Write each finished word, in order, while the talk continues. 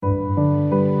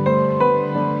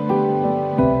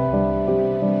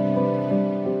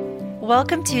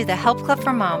Welcome to the Help Club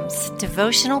for Moms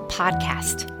Devotional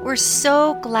Podcast. We're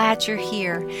so glad you're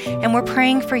here, and we're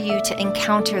praying for you to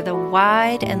encounter the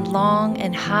wide and long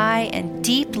and high and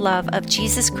deep love of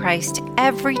Jesus Christ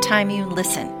every time you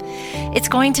listen. It's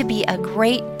going to be a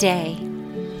great day.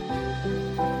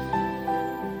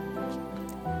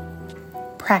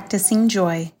 Practicing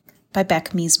Joy by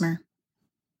Beck Meismer.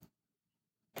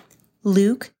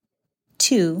 Luke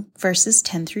 2, verses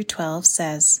 10 through 12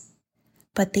 says,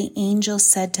 "But the angel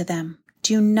said to them,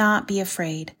 'Do not be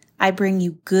afraid. I bring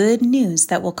you good news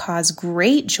that will cause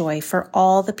great joy for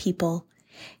all the people.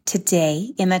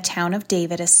 Today, in the town of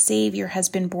David, a Savior has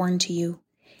been born to you.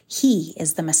 He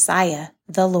is the Messiah,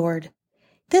 the Lord.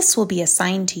 This will be a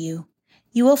sign to you.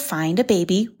 You will find a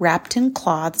baby wrapped in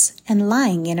cloths and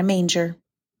lying in a manger.'"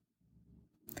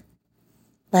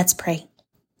 Let's pray.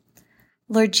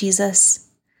 Lord Jesus,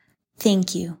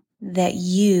 thank you that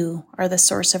you are the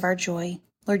source of our joy.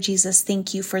 Lord Jesus,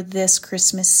 thank you for this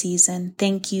Christmas season.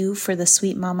 Thank you for the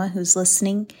sweet mama who's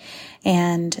listening.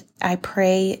 And I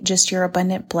pray just your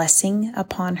abundant blessing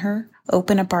upon her.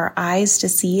 Open up our eyes to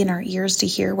see and our ears to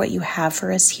hear what you have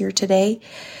for us here today.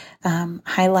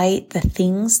 Highlight the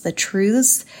things, the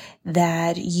truths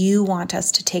that you want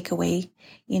us to take away.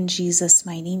 In Jesus'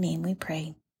 mighty name we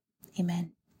pray.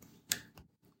 Amen.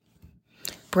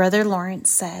 Brother Lawrence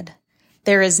said,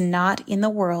 "There is not in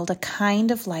the world a kind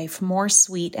of life more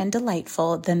sweet and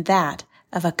delightful than that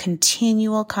of a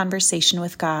continual conversation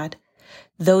with God.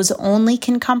 Those only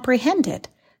can comprehend it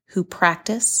who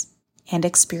practice and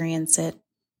experience it."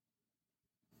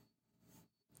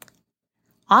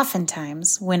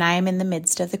 Oftentimes, when I am in the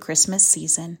midst of the Christmas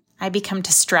season, I become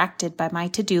distracted by my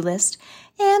to-do list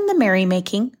and the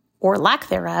merrymaking, or lack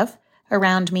thereof,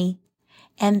 around me.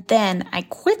 And then I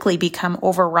quickly become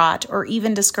overwrought or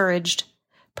even discouraged.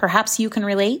 Perhaps you can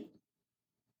relate?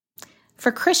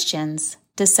 For Christians,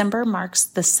 December marks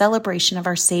the celebration of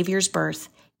our Savior's birth,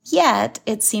 yet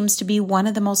it seems to be one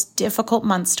of the most difficult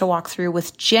months to walk through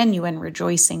with genuine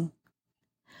rejoicing.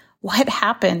 What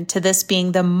happened to this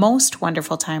being the most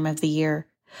wonderful time of the year?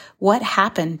 What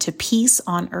happened to peace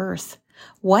on earth?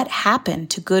 What happened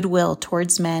to goodwill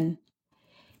towards men?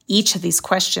 Each of these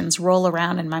questions roll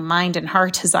around in my mind and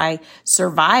heart as I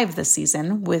survive the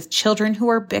season with children who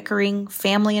are bickering,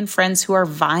 family and friends who are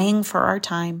vying for our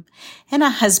time, and a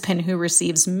husband who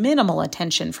receives minimal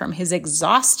attention from his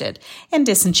exhausted and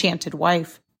disenchanted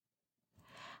wife.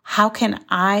 How can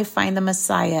I find the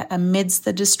Messiah amidst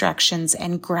the distractions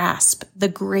and grasp the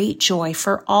great joy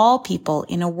for all people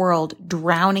in a world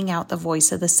drowning out the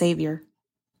voice of the Savior?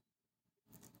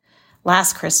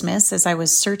 Last Christmas, as I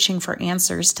was searching for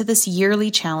answers to this yearly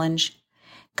challenge,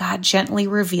 God gently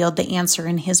revealed the answer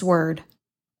in His Word.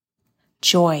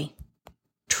 Joy,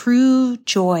 true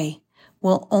joy,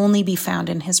 will only be found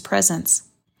in His presence.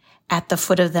 At the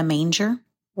foot of the manger,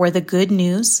 where the good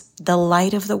news, the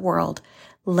light of the world,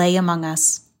 lay among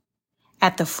us.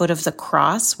 At the foot of the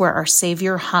cross, where our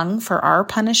Savior hung for our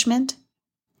punishment.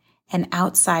 And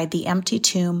outside the empty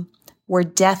tomb, where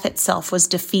death itself was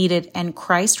defeated and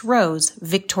Christ rose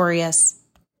victorious.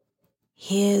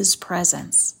 His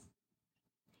presence.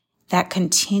 That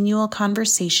continual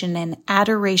conversation and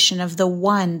adoration of the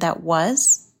one that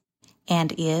was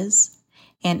and is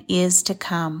to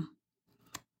come.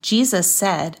 Jesus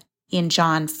said in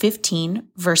John 15,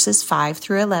 verses 5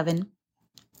 through 11,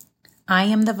 "I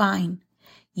am the vine,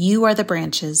 you are the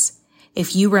branches.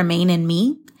 If you remain in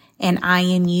me and I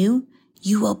in you,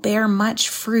 you will bear much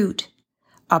fruit.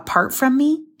 Apart from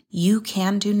me, you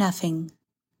can do nothing.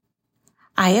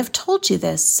 I have told you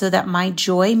this so that my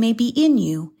joy may be in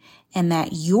you and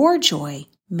that your joy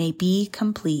may be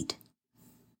complete."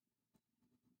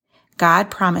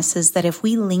 God promises that if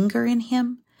we linger in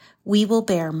Him, we will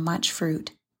bear much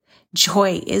fruit.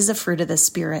 Joy is a fruit of the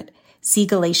Spirit. See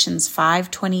Galatians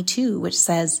 5:22, which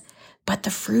says, "But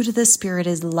the fruit of the Spirit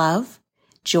is love,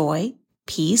 joy,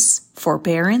 peace,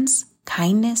 forbearance,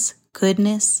 kindness,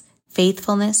 goodness,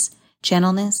 faithfulness,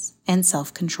 gentleness, and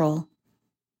self-control."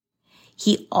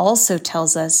 He also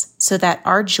tells us, so that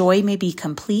our joy may be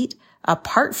complete,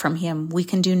 apart from Him, we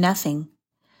can do nothing.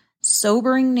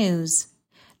 Sobering news.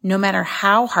 No matter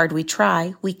how hard we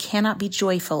try, we cannot be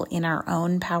joyful in our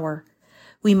own power.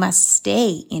 We must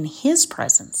stay in His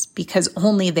presence, because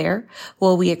only there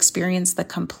will we experience the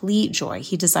complete joy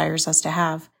He desires us to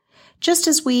have, just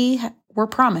as we were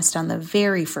promised on the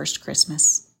very first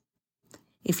Christmas.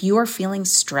 If you are feeling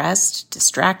stressed,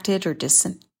 distracted, or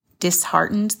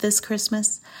disheartened this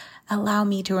Christmas, allow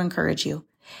me to encourage you.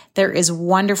 There is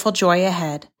wonderful joy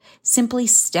ahead. Simply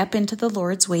step into the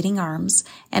Lord's waiting arms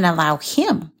and allow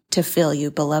Him to fill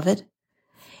you, beloved.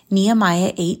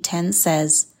 Nehemiah 8:10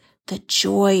 says, "The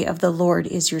joy of the Lord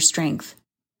is your strength."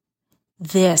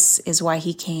 This is why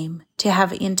he came, to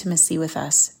have intimacy with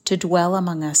us, to dwell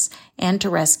among us, and to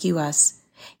rescue us.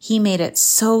 He made it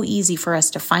so easy for us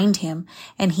to find him,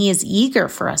 and he is eager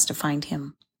for us to find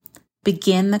him.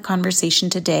 Begin the conversation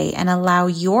today and allow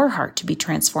your heart to be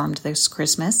transformed this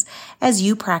Christmas as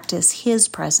you practice his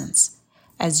presence,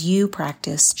 as you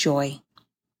practice joy.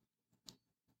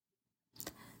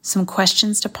 Some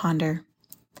questions to ponder.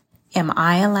 Am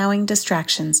I allowing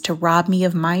distractions to rob me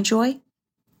of my joy?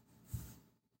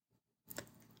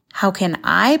 How can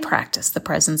I practice the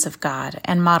presence of God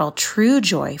and model true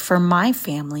joy for my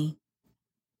family?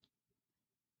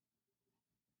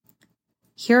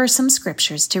 Here are some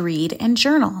scriptures to read and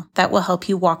journal that will help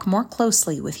you walk more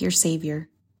closely with your Savior.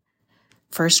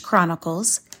 1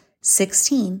 Chronicles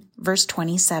 16, verse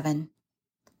 27.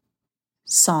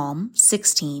 Psalm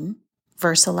 16,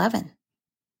 verse 11.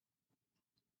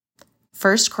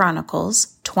 1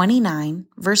 Chronicles 29,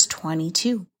 verse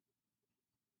 22.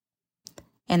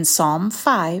 And Psalm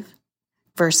 5,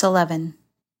 verse 11.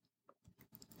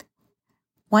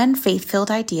 One faith-filled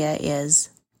idea is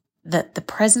that the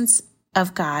presence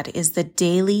of God is the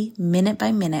daily,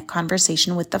 minute-by-minute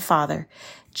conversation with the Father,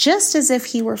 just as if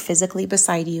he were physically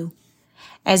beside you.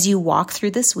 As you walk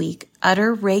through this week,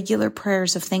 utter regular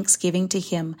prayers of thanksgiving to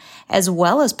him, as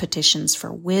well as petitions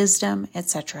for wisdom,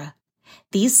 etc.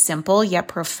 These simple yet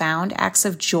profound acts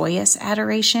of joyous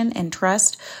adoration and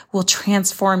trust will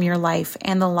transform your life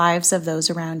and the lives of those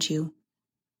around you.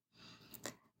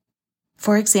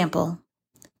 For example,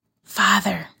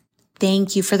 Father,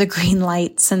 thank you for the green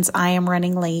light since I am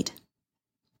running late.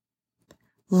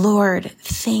 Lord,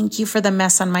 thank you for the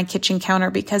mess on my kitchen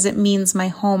counter because it means my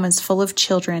home is full of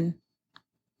children.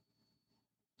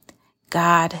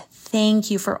 God,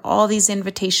 thank you for all these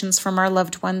invitations from our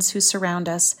loved ones who surround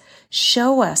us.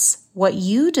 Show us what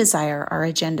you desire our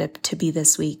agenda to be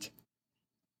this week.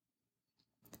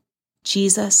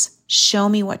 Jesus, show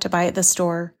me what to buy at the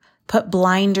store. Put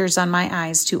blinders on my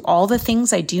eyes to all the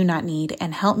things I do not need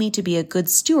and help me to be a good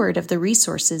steward of the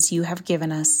resources you have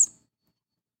given us.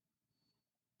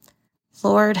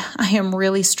 Lord, I am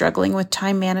really struggling with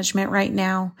time management right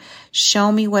now.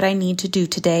 Show me what I need to do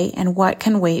today and what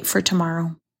can wait for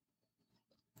tomorrow.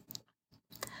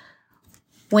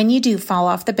 When you do fall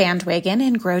off the bandwagon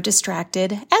and grow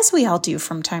distracted, as we all do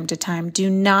from time to time, do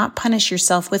not punish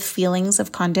yourself with feelings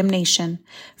of condemnation,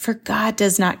 for God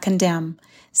does not condemn.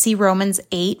 See Romans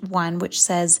 8:1, which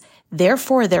says,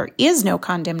 "Therefore there is no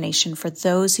condemnation for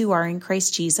those who are in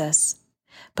Christ Jesus."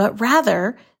 But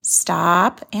rather,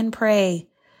 stop and pray.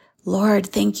 Lord,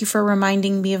 thank you for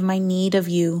reminding me of my need of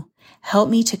you. Help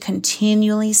me to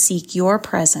continually seek your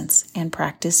presence and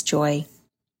practice joy.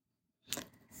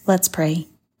 Let's pray.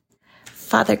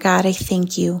 Father God, I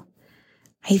thank you.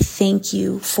 I thank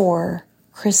you for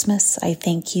Christmas. I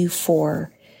thank you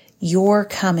for your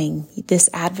coming this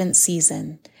Advent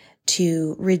season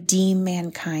to redeem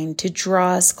mankind, to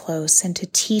draw us close, and to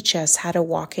teach us how to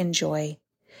walk in joy.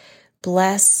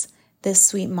 Bless this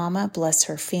sweet mama, bless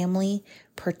her family,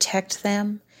 protect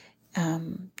them,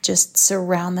 just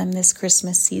surround them this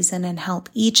Christmas season and help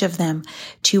each of them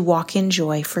to walk in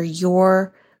joy for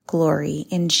your glory.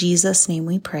 In Jesus' name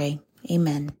we pray.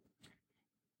 Amen.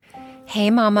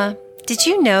 Hey, Mama. Did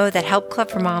you know that Help Club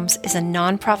for Moms is a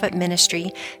nonprofit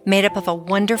ministry made up of a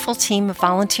wonderful team of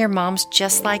volunteer moms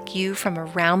just like you from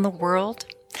around the world?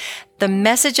 The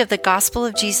message of the gospel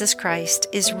of Jesus Christ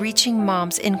is reaching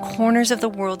moms in corners of the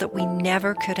world that we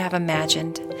never could have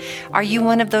imagined. Are you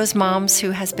one of those moms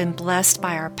who has been blessed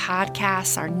by our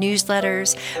podcasts, our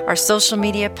newsletters, our social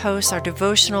media posts, our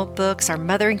devotional books, our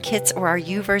mothering kits, or our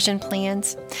YouVersion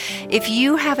plans? If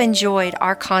you have enjoyed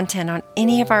our content on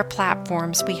any of our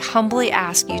platforms, we humbly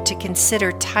ask you to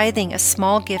consider tithing a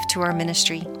small gift to our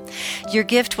ministry. Your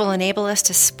gift will enable us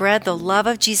to spread the love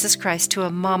of Jesus Christ to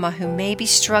a mama who may be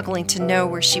struggling to know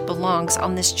where she belongs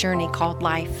on this journey called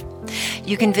life.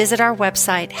 You can visit our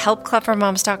website,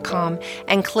 helpclubformoms.com,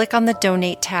 and click on the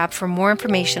Donate tab for more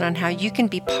information on how you can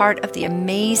be part of the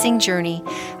amazing journey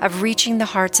of reaching the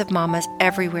hearts of mamas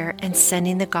everywhere and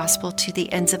sending the gospel to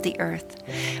the ends of the earth.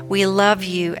 We love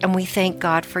you and we thank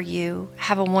God for you.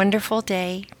 Have a wonderful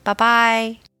day.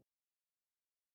 Bye-bye.